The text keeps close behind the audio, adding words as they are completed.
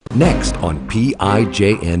Next on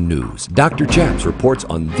PIJN News, Dr. Chaps reports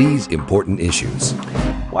on these important issues.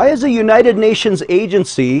 Why is a United Nations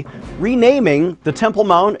agency renaming the Temple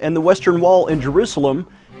Mount and the Western Wall in Jerusalem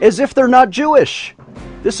as if they're not Jewish?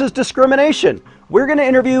 This is discrimination. We're going to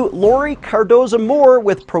interview Lori Cardoza-Moore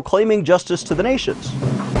with Proclaiming Justice to the Nations.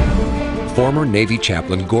 Former Navy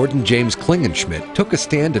chaplain Gordon James Klingenschmitt took a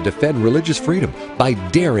stand to defend religious freedom by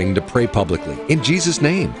daring to pray publicly in Jesus'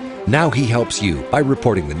 name. Now he helps you by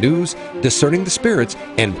reporting the news, discerning the spirits,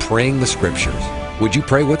 and praying the scriptures. Would you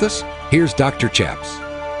pray with us? Here's Dr. Chaps.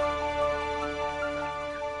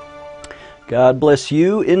 God bless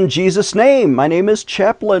you in Jesus' name. My name is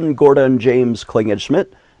Chaplain Gordon James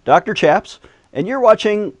Klingenschmitt, Dr. Chaps, and you're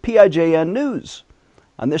watching PIJN News.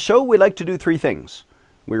 On this show, we like to do three things.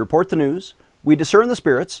 We report the news, we discern the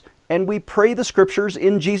spirits, and we pray the scriptures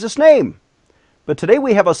in Jesus' name. But today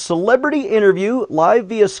we have a celebrity interview live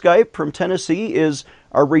via Skype from Tennessee is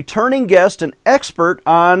our returning guest, an expert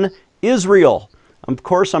on Israel. Of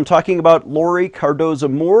course, I'm talking about Lori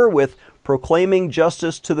Cardoza-Moore with Proclaiming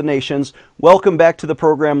Justice to the Nations. Welcome back to the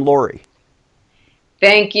program, Lori.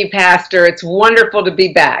 Thank you, Pastor. It's wonderful to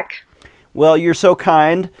be back. Well, you're so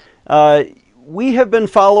kind. We have been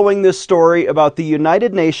following this story about the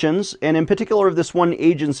United Nations, and in particular of this one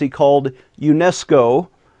agency called UNESCO,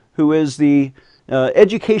 who is the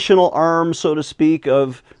educational arm, so to speak,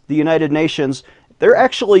 of the United Nations. They're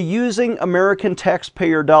actually using American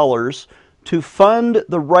taxpayer dollars to fund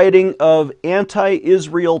the writing of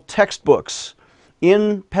anti-Israel textbooks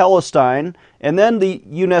in Palestine. And then the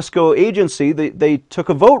UNESCO agency, they took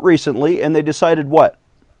a vote recently, and they decided what?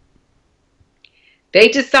 They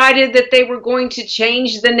decided that they were going to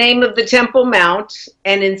change the name of the Temple Mount,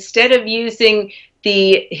 and instead of using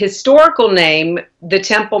the historical name, the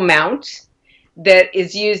Temple Mount, that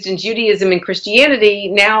is used in Judaism and Christianity,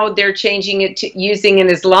 now they're changing it to using an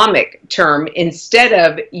Islamic term instead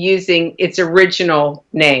of using its original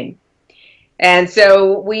name. And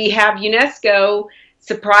so we have UNESCO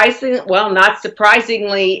not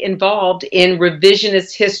surprisingly involved in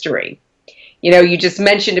revisionist history. You know, you just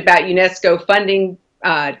mentioned about UNESCO funding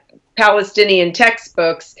Palestinian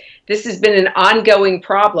textbooks. This has been an ongoing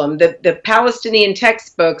problem. The Palestinian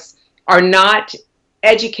textbooks are not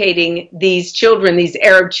educating these children, these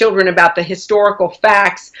Arab children, about the historical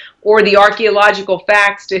facts or the archaeological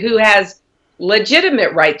facts to who has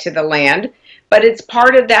legitimate right to the land, but it's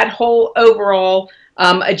part of that whole overall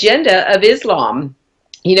agenda of Islam.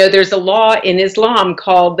 You know, there's a law in Islam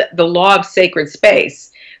called the Law of Sacred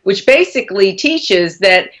Space, which basically teaches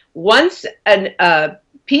that once a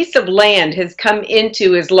piece of land has come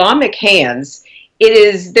into Islamic hands,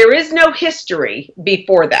 there is no history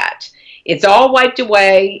before that. It's all wiped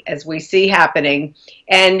away, as we see happening,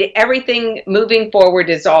 and everything moving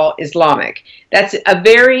forward is all Islamic. That's a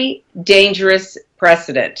very dangerous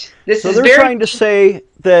precedent. So they're trying to say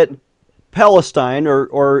that Palestine,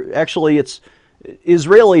 or actually it's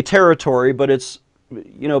Israeli territory, but it's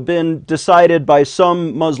been decided by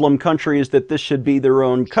some Muslim countries that this should be their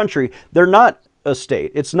own country. They're not a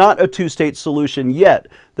state. It's not a two-state solution yet.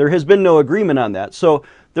 There has been no agreement on that. So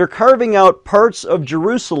they're carving out parts of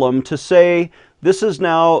Jerusalem to say this is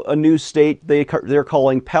now a new state they're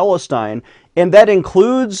calling Palestine, and that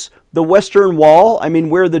includes the Western Wall. I mean,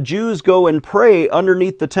 where the Jews go and pray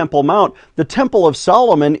underneath the Temple Mount. The Temple of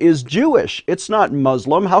Solomon is Jewish. It's not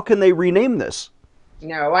Muslim. How can they rename this?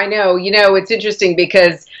 No, I know. You know, it's interesting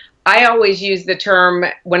because I always use the term,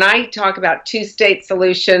 when I talk about two-state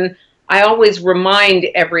solution, I always remind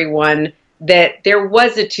everyone that there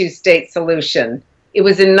was a two-state solution. It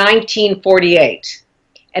was in 1948,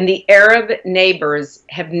 and the Arab neighbors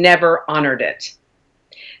have never honored it.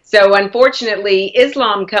 So unfortunately,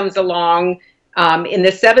 Islam comes along in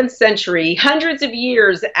the 7th century, hundreds of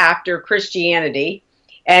years after Christianity,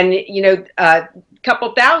 and a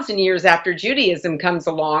couple thousand years after Judaism comes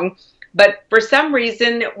along. But for some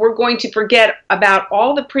reason, we're going to forget about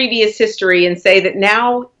all the previous history and say that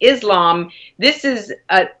now Islam, this is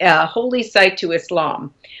a holy site to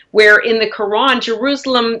Islam, where in the Quran,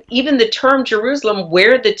 Jerusalem, even the term Jerusalem,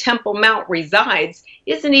 where the Temple Mount resides,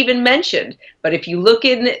 isn't even mentioned. But if you look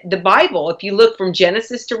in the Bible, if you look from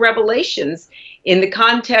Genesis to Revelations, in the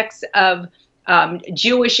context of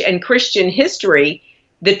Jewish and Christian history,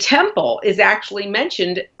 the temple is actually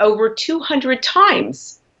mentioned over 200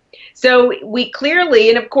 times. So we clearly,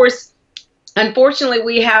 and of course, unfortunately,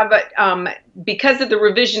 we have, because of the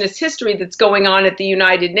revisionist history that's going on at the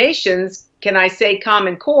United Nations, can I say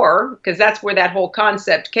Common Core, because that's where that whole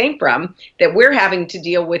concept came from, that we're having to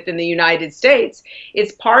deal with in the United States.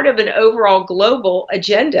 It's part of an overall global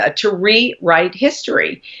agenda to rewrite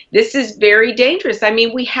history. This is very dangerous. I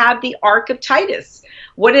mean, we have the Ark of Titus.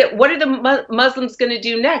 What are the Muslims going to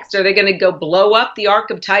do next? Are they going to go blow up the Ark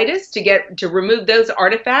of Titus to remove those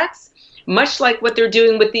artifacts? Much like what they're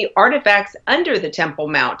doing with the artifacts under the Temple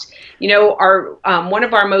Mount. You know, one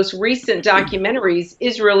of our most recent documentaries,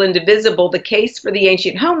 Israel Indivisible, The Case for the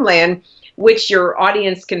Ancient Homeland, which your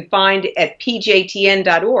audience can find at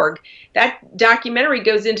pjtn.org, that documentary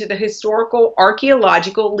goes into the historical,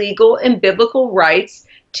 archaeological, legal, and biblical rights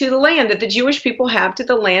to the land that the Jewish people have to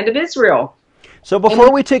the land of Israel. So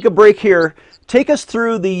before we take a break here, take us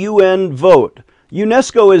through the UN vote.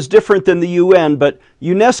 UNESCO is different than the UN, but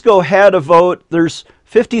UNESCO had a vote. There's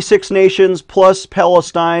 56 nations plus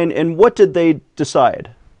Palestine, and what did they decide?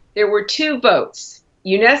 There were two votes.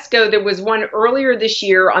 UNESCO, there was one earlier this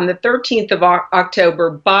year on the 13th of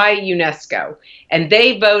October by UNESCO, and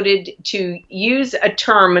they voted to use a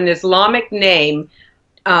term, an Islamic name,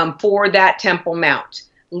 for that Temple Mount,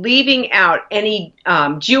 leaving out any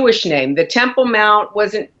Jewish name. The Temple Mount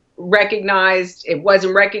wasn't recognized. It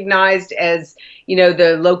wasn't recognized as, you know,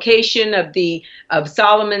 the location of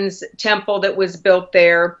Solomon's temple that was built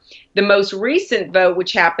there. The most recent vote,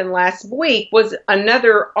 which happened last week, was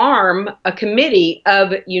another arm, a committee of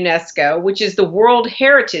UNESCO, which is the World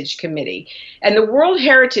Heritage Committee. And the World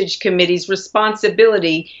Heritage Committee's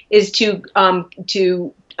responsibility is to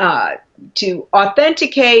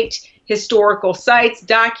authenticate historical sites,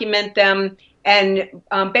 document them, and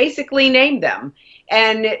basically name them.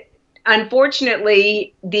 And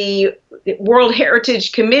unfortunately, the World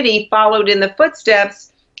Heritage Committee followed in the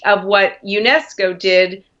footsteps of what UNESCO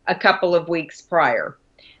did a couple of weeks prior.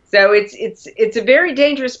 So it's a very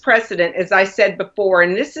dangerous precedent, as I said before,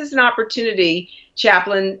 and this is an opportunity,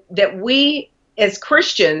 Chaplain, that we as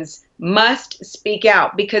Christians must speak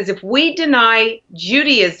out, because if we deny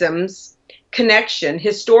Judaism's connection,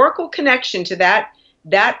 historical connection to that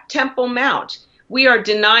Temple Mount, we are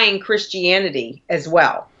denying Christianity as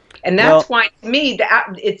well. And that's why, to me,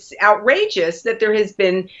 it's outrageous that there's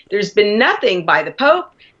been nothing by the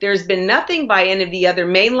Pope. There's been nothing by any of the other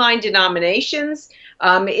mainline denominations.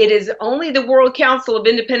 It is only the World Council of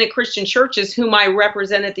Independent Christian Churches, whom I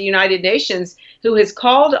represent at the United Nations, who has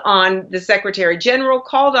called on the Secretary General,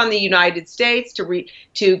 called on the United States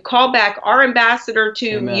to call back our ambassador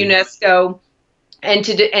to Amen. UNESCO, and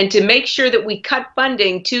to make sure that we cut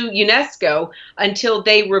funding to UNESCO until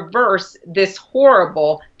they reverse this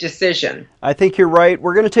horrible decision. I think you're right.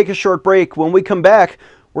 We're going to take a short break. When we come back,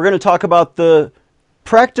 we're going to talk about the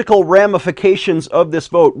practical ramifications of this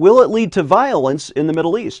vote. Will it lead to violence in the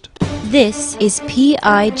Middle East? This is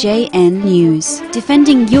PIJN News,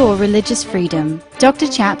 defending your religious freedom. Dr.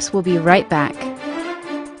 Chaps will be right back.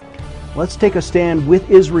 Let's take a stand with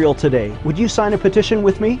Israel today. Would you sign a petition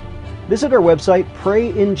with me? Visit our website,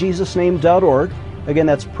 prayinjesusname.org. Again,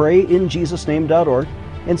 that's prayinjesusname.org.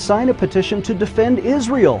 And sign a petition to defend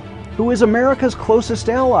Israel, who is America's closest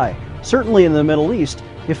ally, certainly in the Middle East,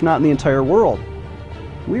 if not in the entire world.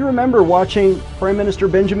 We remember watching Prime Minister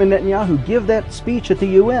Benjamin Netanyahu give that speech at the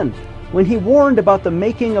UN when he warned about the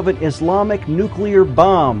making of an Islamic nuclear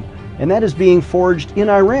bomb, and that is being forged in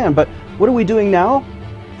Iran. But what are we doing now?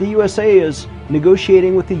 The USA is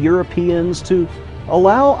negotiating with the Europeans to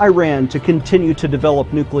allow Iran to continue to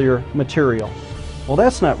develop nuclear material. Well,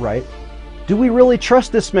 that's not right. Do we really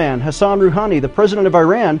trust this man, Hassan Rouhani, the president of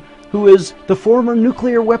Iran, who is the former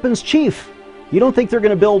nuclear weapons chief? You don't think they're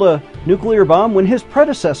going to build a nuclear bomb when his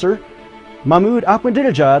predecessor, Mahmoud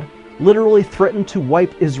Ahmadinejad, literally threatened to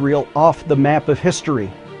wipe Israel off the map of history?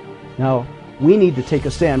 Now, we need to take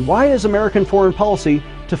a stand. Why is American foreign policy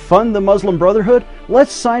to fund the Muslim Brotherhood?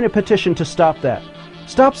 Let's sign a petition to stop that.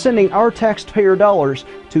 Stop sending our taxpayer dollars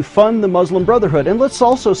to fund the Muslim Brotherhood, and let's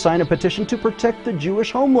also sign a petition to protect the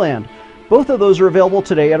Jewish homeland. Both of those are available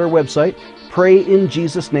today at our website,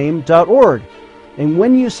 prayinjesusname.org. And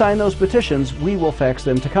when you sign those petitions, we will fax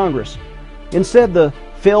them to Congress. Instead, the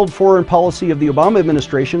failed foreign policy of the Obama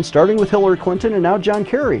administration, starting with Hillary Clinton and now John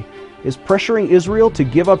Kerry, is pressuring Israel to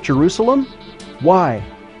give up Jerusalem. Why?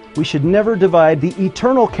 We should never divide the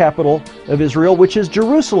eternal capital of Israel, which is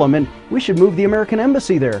Jerusalem, and we should move the American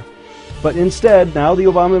embassy there. But instead, now the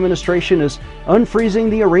Obama administration is unfreezing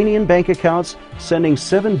the Iranian bank accounts, sending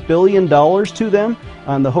 $7 billion to them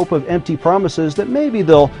on the hope of empty promises that maybe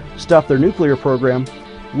they'll stop their nuclear program.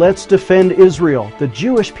 Let's defend Israel. The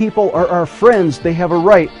Jewish people are our friends. They have a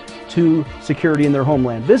right to security in their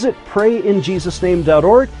homeland. Visit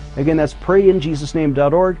prayinjesusname.org. Again, that's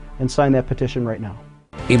prayinjesusname.org, and sign that petition right now.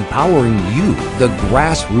 Empowering you, the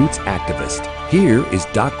grassroots activist. Here is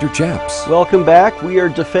Dr. Chaps. Welcome back. We are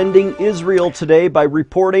defending Israel today by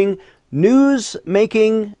reporting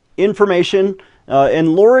news-making information.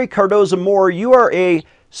 And Lori Cardoza-Moore, you are a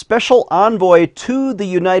special envoy to the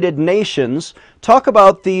United Nations. Talk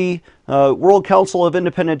about the World Council of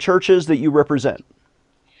Independent Churches that you represent.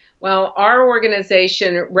 Well, our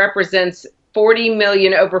organization represents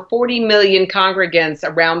over 40 million congregants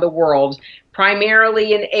around the world,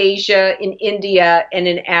 primarily in Asia, in India, and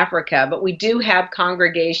in Africa. But we do have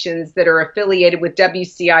congregations that are affiliated with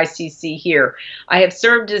WCICC here. I have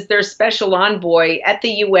served as their special envoy at the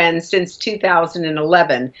UN since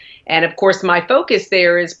 2011. And of course, my focus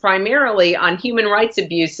there is primarily on human rights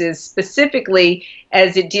abuses, specifically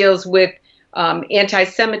as it deals with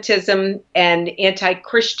anti-Semitism and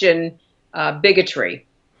anti-Christian bigotry.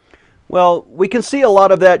 Well, we can see a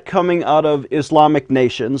lot of that coming out of Islamic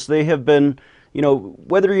nations. They have been,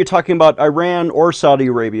 whether you're talking about Iran or Saudi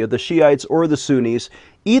Arabia, the Shiites or the Sunnis,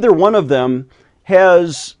 either one of them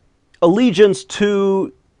has allegiance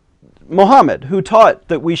to Muhammad, who taught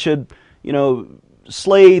that we should,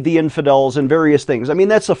 slay the infidels and various things. I mean,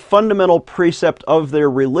 that's a fundamental precept of their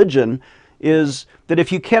religion, is that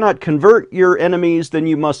if you cannot convert your enemies, then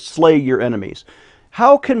you must slay your enemies.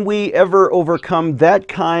 How can we ever overcome that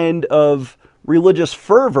kind of religious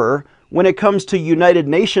fervor when it comes to United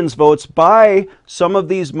Nations votes by some of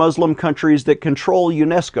these Muslim countries that control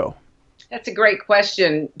UNESCO? That's a great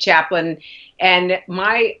question, Chaplain. And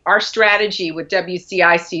our strategy with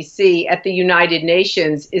WCICC at the United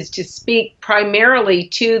Nations is to speak primarily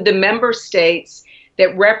to the member states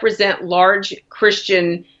that represent large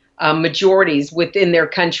Christian majorities within their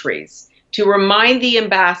countries, to remind the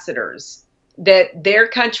ambassadors that their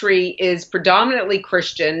country is predominantly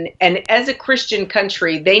Christian, and as a Christian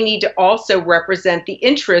country, they need to also represent the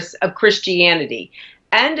interests of Christianity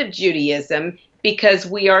and of Judaism, because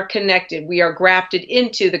we are connected, we are grafted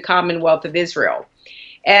into the Commonwealth of Israel.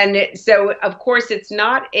 And so, of course, it's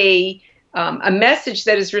not a message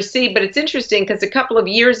that is received, but it's interesting because a couple of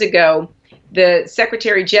years ago, the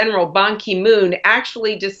Secretary General Ban Ki-moon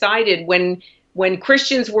actually decided when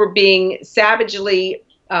Christians were being savagely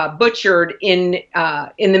butchered in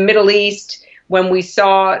the Middle East, when we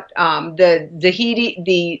saw the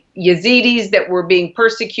Yazidis that were being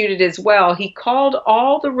persecuted as well, he called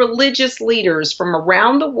all the religious leaders from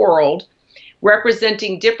around the world,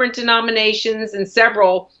 representing different denominations and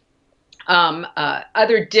several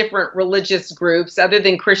other different religious groups other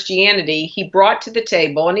than Christianity, he brought to the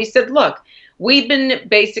table and he said, look, we've been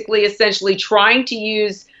basically essentially trying to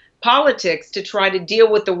use politics to try to deal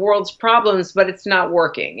with the world's problems, but it's not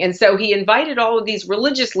working. And so he invited all of these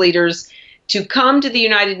religious leaders to come to the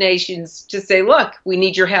United Nations to say, look, we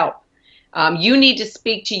need your help. You need to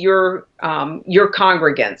speak to your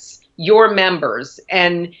congregants, your members,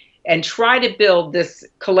 and try to build this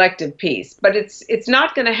collective peace. But it's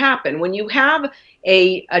not going to happen. When you have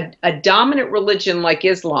a dominant religion like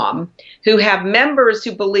Islam, who have members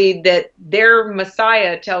who believe that their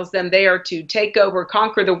Messiah tells them they are to take over,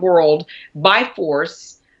 conquer the world by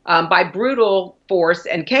force, by brutal force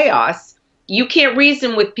and chaos, you can't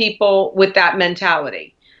reason with people with that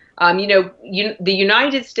mentality. The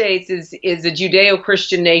United States is a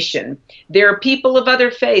Judeo-Christian nation. There are people of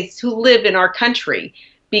other faiths who live in our country.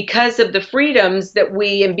 Because of the freedoms that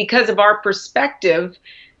and because of our perspective,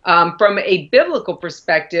 from a biblical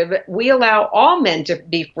perspective, we allow all men to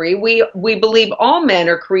be free. We believe all men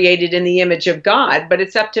are created in the image of God, but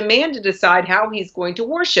it's up to man to decide how he's going to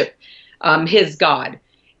worship his God.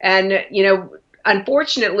 And,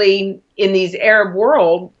 unfortunately, in these Arab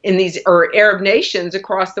nations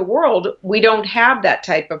across the world, we don't have that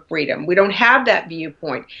type of freedom. We don't have that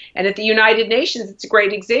viewpoint. And at the United Nations, it's a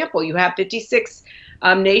great example. You have 56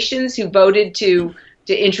 nations who voted to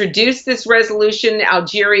introduce this resolution: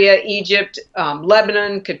 Algeria, Egypt,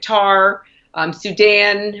 Lebanon, Qatar,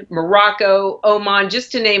 Sudan, Morocco, Oman,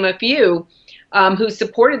 just to name a few, who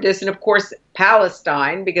supported this. And of course,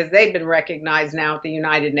 Palestine, because they've been recognized now at the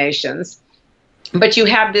United Nations. But you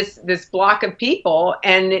have this block of people,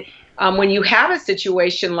 and when you have a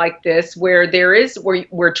situation like this where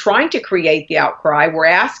we're trying to create the outcry, we're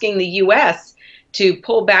asking the U.S. to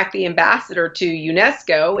pull back the ambassador to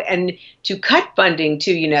UNESCO and to cut funding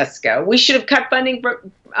to UNESCO. We should have cut funding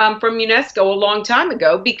from UNESCO a long time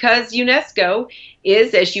ago, because UNESCO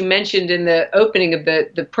is, as you mentioned in the opening of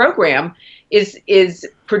the program, is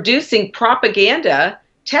producing propaganda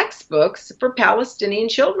textbooks for Palestinian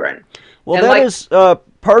children. Well, that is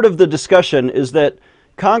part of the discussion, is that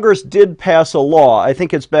Congress did pass a law, I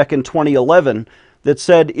think it's back in 2011, that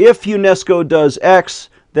said if UNESCO does X,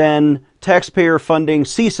 then taxpayer funding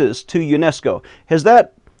ceases to UNESCO. Has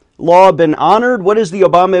that law been honored? What has the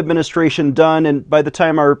Obama administration done? And by the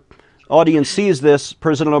time our audience sees this,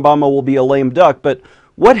 President Obama will be a lame duck. But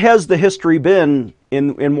what has the history been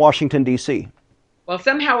in Washington, D.C.? Well,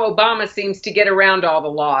 somehow Obama seems to get around all the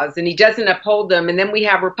laws and he doesn't uphold them. And then we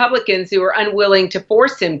have Republicans who are unwilling to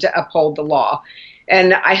force him to uphold the law.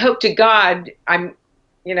 And I hope to God, I don't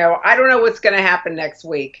know what's going to happen next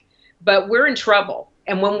week, but we're in trouble.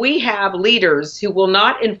 And when we have leaders who will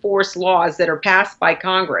not enforce laws that are passed by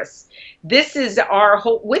Congress, this is our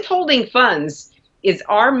withholding funds is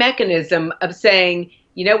our mechanism of saying,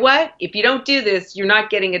 you know what, if you don't do this, you're not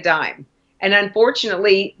getting a dime. And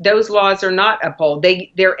unfortunately, those laws are not upheld.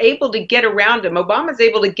 They're able to get around them. Obama's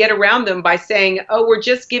able to get around them by saying, oh, we're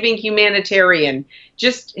just giving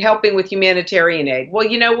just helping with humanitarian aid. Well,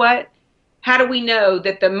 you know what? How do we know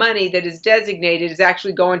that the money that is designated is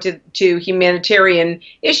actually going to humanitarian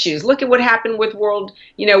issues? Look at what happened with World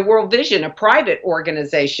Vision, a private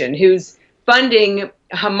organization who's funding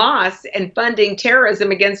Hamas and funding terrorism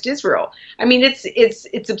against Israel. I mean, it's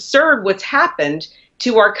absurd what's happened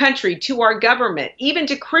to our country, to our government, even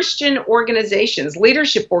to Christian organizations,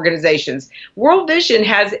 leadership organizations. World Vision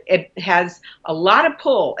has a lot of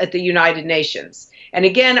pull at the United Nations. And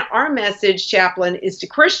again, our message, Chaplain, is to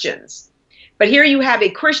Christians. But here you have a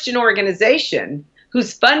Christian organization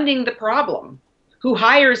who's funding the problem, who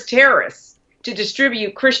hires terrorists to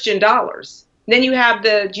distribute Christian dollars. And then you have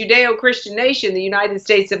the Judeo-Christian nation, the United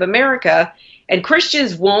States of America, and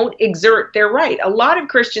Christians won't exert their right. A lot of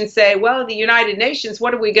Christians say, well, the United Nations,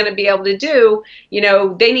 what are we going to be able to do?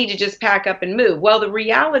 They need to just pack up and move. Well, the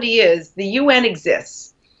reality is the UN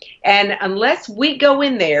exists. And unless we go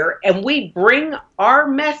in there and we bring our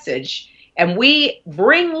message and we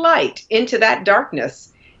bring light into that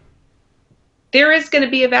darkness, there is going to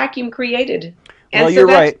be a vacuum created. And well, you're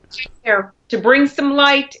right. There to bring some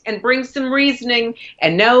light and bring some reasoning.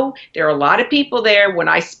 And no, there are a lot of people there. When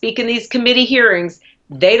I speak in these committee hearings,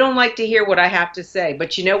 they don't like to hear what I have to say.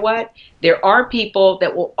 But you know what? There are people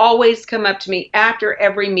that will always come up to me after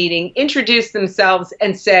every meeting, introduce themselves,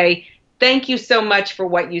 and say, thank you so much for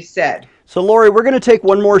what you said. So, Lori, we're going to take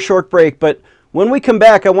one more short break, but when we come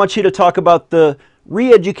back, I want you to talk about the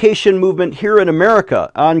re-education movement here in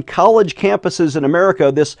America. On college campuses in America,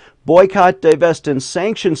 this boycott, divest, and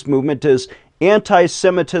sanctions movement is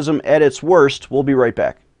anti-Semitism at its worst. We'll be right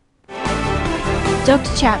back.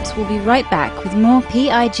 Dr. Chaps will be right back with more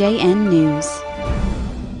PIJN news.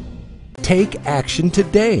 Take action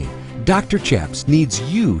today. Dr. Chaps needs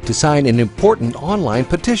you to sign an important online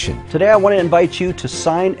petition. Today I want to invite you to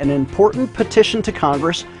sign an important petition to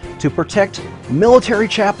Congress to protect military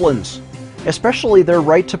chaplains, especially their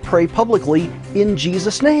right to pray publicly in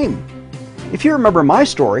Jesus' name. If you remember my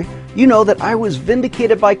story, you know that I was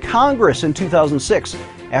vindicated by Congress in 2006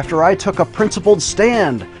 after I took a principled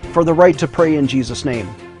stand for the right to pray in Jesus' name.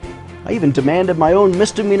 I even demanded my own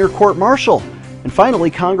misdemeanor court-martial, and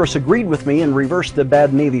finally Congress agreed with me and reversed the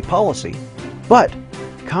bad Navy policy. But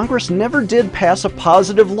Congress never did pass a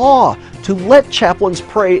positive law to let chaplains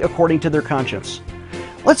pray according to their conscience.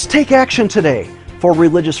 Let's take action today for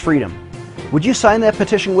religious freedom. Would you sign that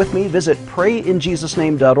petition with me? Visit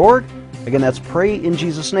prayinjesusname.org. Again, that's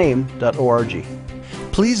prayinjesusname.org.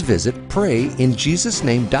 Please visit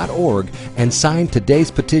prayinjesusname.org and sign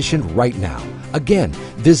today's petition right now. Again,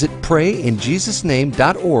 visit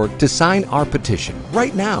prayinjesusname.org to sign our petition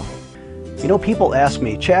right now. You know, people ask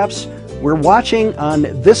me, Chaps, we're watching on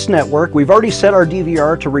this network. We've already set our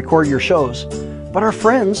DVR to record your shows, but our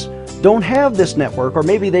friends don't have this network, or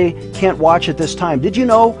maybe they can't watch at this time. Did you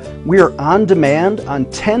know we are on demand on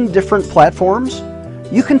 10 different platforms?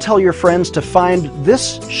 You can tell your friends to find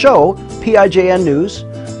this show, PIJN News,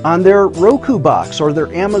 on their Roku box or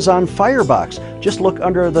their Amazon Fire box. Just look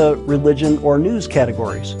under the religion or news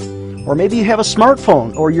categories. Or maybe you have a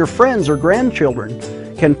smartphone, or your friends or grandchildren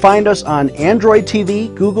can find us on Android TV,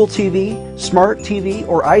 Google TV, Smart TV,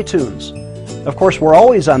 or iTunes. Of course, we're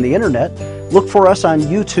always on the internet. Look for us on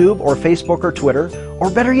YouTube or Facebook or Twitter, or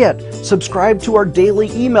better yet, subscribe to our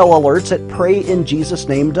daily email alerts at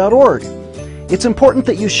prayinjesusname.org. It's important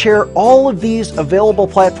that you share all of these available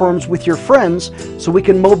platforms with your friends so we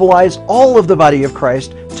can mobilize all of the body of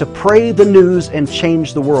Christ to pray the news and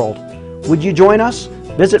change the world. Would you join us?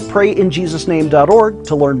 Visit prayinjesusname.org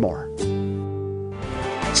to learn more.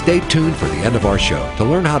 Stay tuned for the end of our show to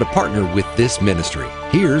learn how to partner with this ministry.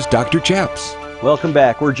 Here's Dr. Chaps. Welcome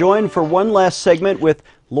back. We're joined for one last segment with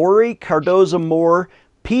Lori Cardoza Moore,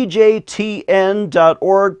 pjtn.org,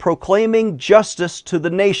 Proclaiming Justice to the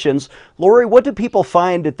Nations. Lori, what do people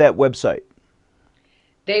find at that website?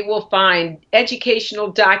 They will find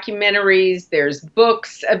educational documentaries, there's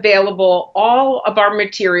books available. All of our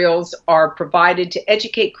materials are provided to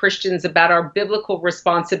educate Christians about our biblical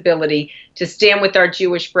responsibility to stand with our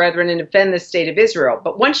Jewish brethren and defend the state of Israel.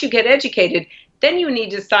 But once you get educated, then you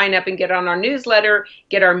need to sign up and get on our newsletter,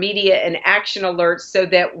 get our media and action alerts so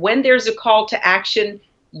that when there's a call to action,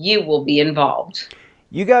 you will be involved.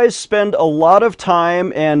 You guys spend a lot of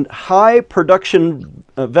time and high production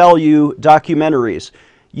value documentaries.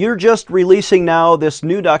 You're just releasing now this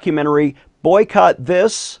new documentary, Boycott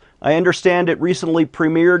This. I understand it recently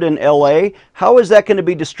premiered in LA. How is that going to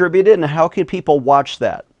be distributed, and how can people watch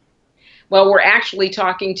that? Well, we're actually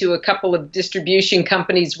talking to a couple of distribution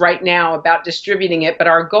companies right now about distributing it, but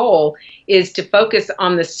our goal is to focus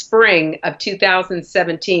on the spring of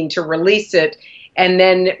 2017 to release it, and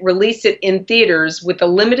then release it in theaters with a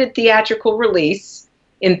limited theatrical release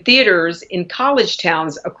in theaters in college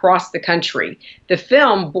towns across the country. The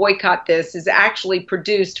film, Boycott This, is actually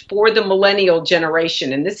produced for the millennial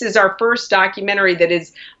generation. And this is our first documentary that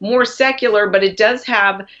is more secular, but it does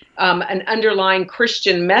have an underlying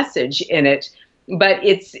Christian message in it. But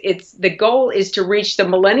the goal is to reach the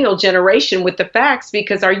millennial generation with the facts,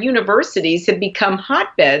 because our universities have become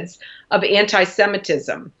hotbeds of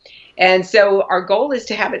anti-Semitism. And so our goal is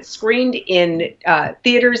to have it screened in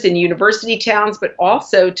theaters in university towns, but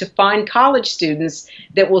also to find college students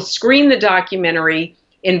that will screen the documentary,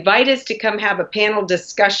 invite us to come have a panel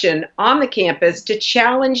discussion on the campus to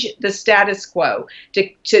challenge the status quo, to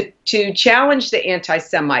challenge the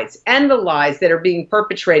anti-Semites and the lies that are being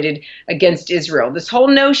perpetrated against Israel. This whole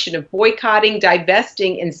notion of boycotting,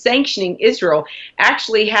 divesting, and sanctioning Israel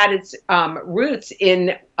actually had its roots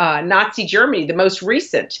in Nazi Germany, the most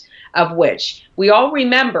recent of which. We all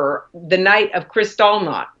remember the night of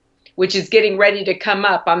Kristallnacht, which is getting ready to come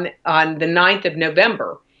up on the 9th of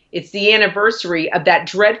November. It's the anniversary of that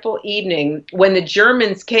dreadful evening when the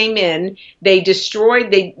Germans came in. They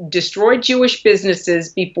destroyed Jewish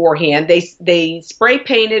businesses beforehand. They spray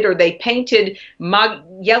painted, or they painted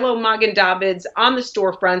yellow Magen Davids on the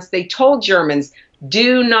storefronts. They told Germans,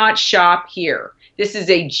 do not shop here. This is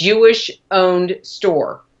a Jewish-owned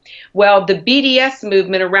store. Well, the BDS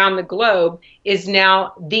movement around the globe is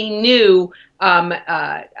now the new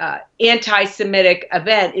anti-Semitic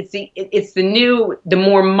event. It's the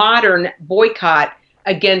more modern boycott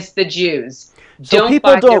against the Jews. So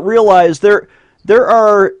people don't realize there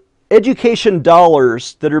are education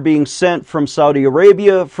dollars that are being sent from Saudi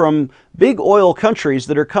Arabia, from big oil countries,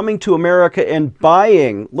 that are coming to America and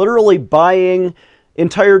literally buying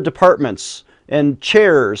entire departments and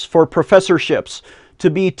chairs for professorships to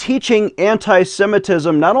be teaching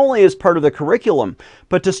anti-Semitism, not only as part of the curriculum,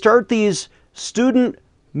 but to start these student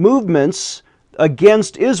movements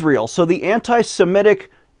against Israel. So the anti-Semitic,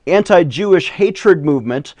 anti-Jewish hatred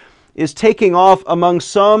movement is taking off among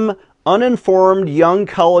some uninformed young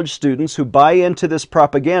college students who buy into this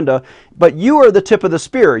propaganda. But you are the tip of the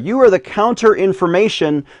spear. You are the counter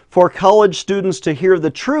information for college students to hear the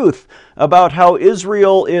truth about how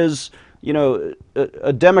Israel is,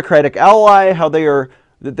 a democratic ally, how that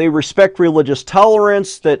they respect religious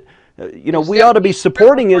tolerance, that we ought to be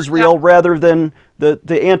supporting Israel rather than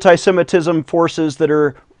the anti-Semitism forces that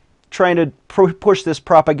are trying to push this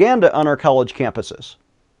propaganda on our college campuses.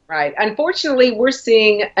 Right. Unfortunately, we're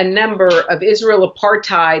seeing a number of Israel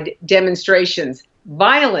apartheid demonstrations,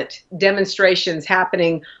 violent demonstrations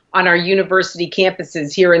happening on our university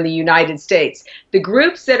campuses here in the United States. The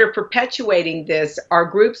groups that are perpetuating this are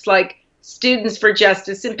groups like Students for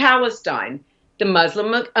Justice in Palestine, the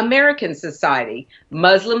Muslim American Society,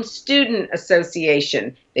 Muslim Student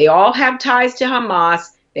Association. They all have ties to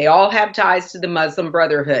Hamas. They all have ties to the Muslim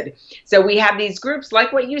Brotherhood. So we have these groups,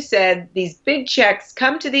 like what you said, these big checks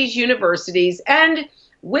come to these universities, and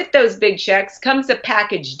with those big checks comes a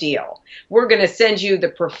package deal. We're going to send you the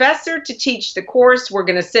professor to teach the course. We're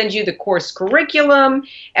going to send you the course curriculum,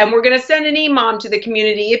 and we're going to send an imam to the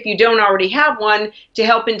community, if you don't already have one, to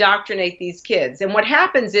help indoctrinate these kids. And what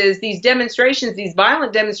happens is these demonstrations, these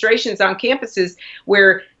violent demonstrations on campuses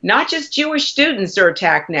where not just Jewish students are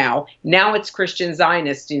attacked now it's Christian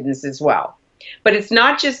Zionist students as well. But it's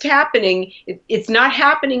not just happening. It's not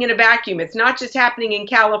happening in a vacuum. It's not just happening in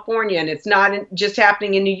California, and it's not just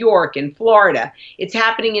happening in New York and Florida. It's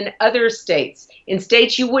happening in other states, in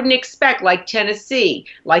states you wouldn't expect, like Tennessee,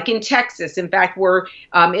 like in Texas. In fact, we're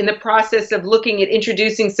in the process of looking at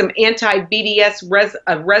introducing some anti-BDS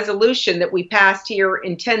resolution that we passed here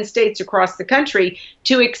in 10 states across the country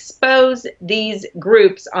to expose these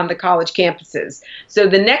groups on the college campuses. So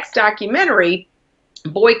the next documentary,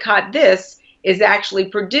 Boycott This, is actually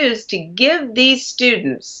produced to give these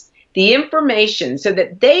students the information so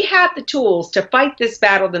that they have the tools to fight this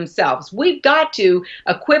battle themselves. We've got to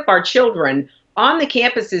equip our children on the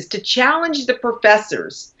campuses to challenge the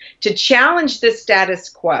professors, to challenge the status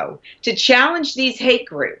quo, to challenge these hate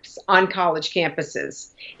groups on college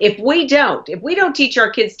campuses. If we don't teach our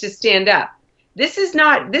kids to stand up,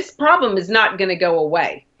 this problem is not going to go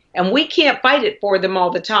away. And we can't fight it for them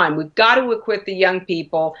all the time. We've got to equip the young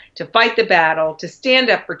people to fight the battle, to stand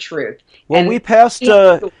up for truth. Well, we passed,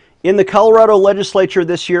 in the Colorado legislature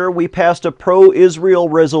this year, we passed a pro-Israel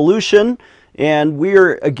resolution, and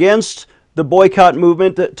we're against the boycott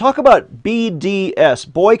movement. Talk about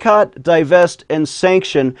BDS, boycott, divest, and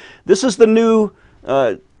sanction. This is the new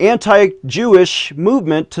anti-Jewish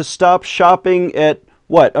movement to stop shopping at,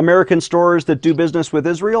 American stores that do business with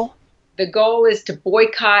Israel? The goal is to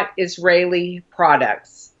boycott Israeli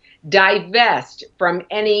products, divest from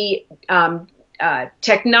any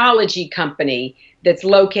technology company that's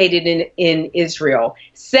located in Israel,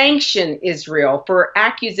 sanction Israel for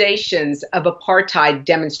accusations of apartheid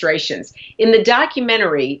demonstrations. In the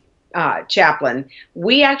documentary, Chaplain,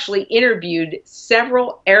 we actually interviewed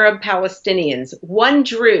several Arab Palestinians, one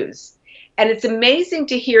Druze, and it's amazing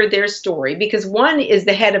to hear their story because one is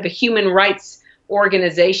the head of a human rights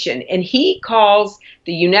organization, and he calls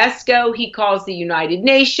the UNESCO, he calls the United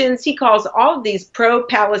Nations, he calls all of these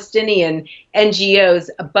pro-Palestinian NGOs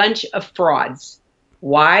a bunch of frauds.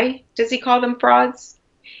 Why does he call them frauds?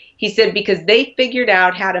 He said because they figured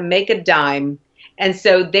out how to make a dime, and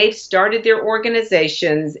so they've started their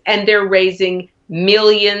organizations and they're raising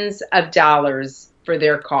millions of dollars for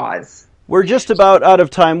their cause. We're just about out of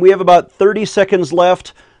time. We have about 30 seconds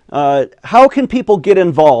left. How can people get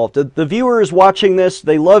involved? The viewers watching this,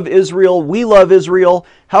 they love Israel. We love Israel.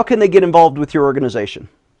 How can they get involved with your organization?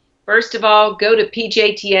 First of all, go to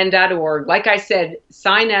pjtn.org. Like I said,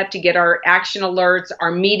 sign up to get our action alerts,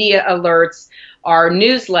 our media alerts, our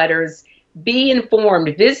newsletters. Be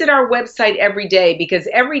informed. Visit our website every day because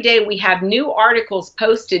every day we have new articles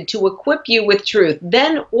posted to equip you with truth.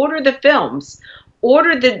 Then order the films.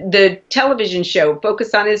 Order the television show,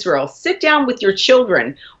 Focus on Israel. Sit down with your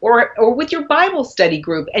children or with your Bible study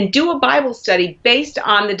group and do a Bible study based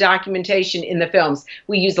on the documentation in the films.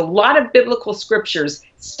 We use a lot of biblical scriptures.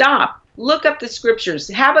 Stop, look up the scriptures,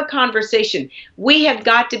 have a conversation. We have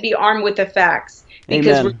got to be armed with the facts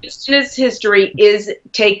because revisionist history is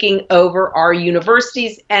taking over our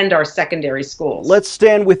universities and our secondary schools. Let's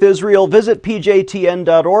stand with Israel. Visit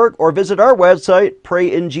pjtn.org or visit our website,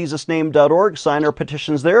 prayinjesusname.org. Sign our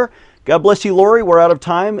petitions there. God bless you, Lori. We're out of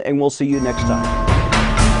time, and we'll see you next time.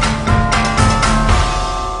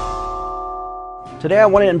 Today I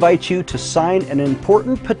want to invite you to sign an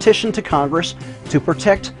important petition to Congress to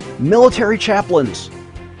protect military chaplains,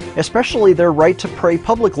 especially their right to pray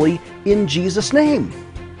publicly in Jesus' name.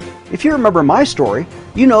 If you remember my story,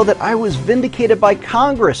 you know that I was vindicated by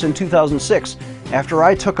Congress in 2006 after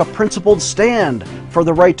I took a principled stand for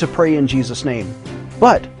the right to pray in Jesus' name.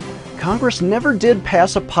 But Congress never did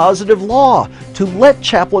pass a positive law to let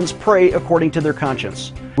chaplains pray according to their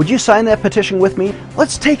conscience. Would you sign that petition with me?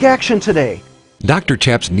 Let's take action today. Dr.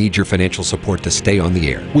 Chaps needs your financial support to stay on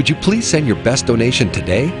the air. Would you please send your best donation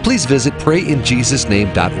today? Please visit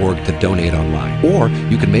prayinjesusname.org to donate online. Or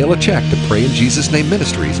you can mail a check to Pray in Jesus Name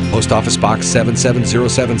Ministries, Post Office Box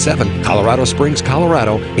 77077, Colorado Springs,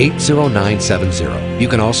 Colorado 80970. You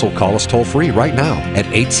can also call us toll-free right now at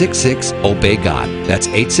 866-OBEY-GOD. That's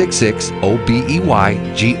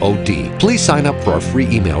 866-OBEYGOD. Please sign up for our free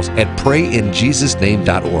emails at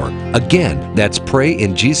prayinjesusname.org. Again, that's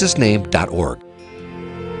prayinjesusname.org.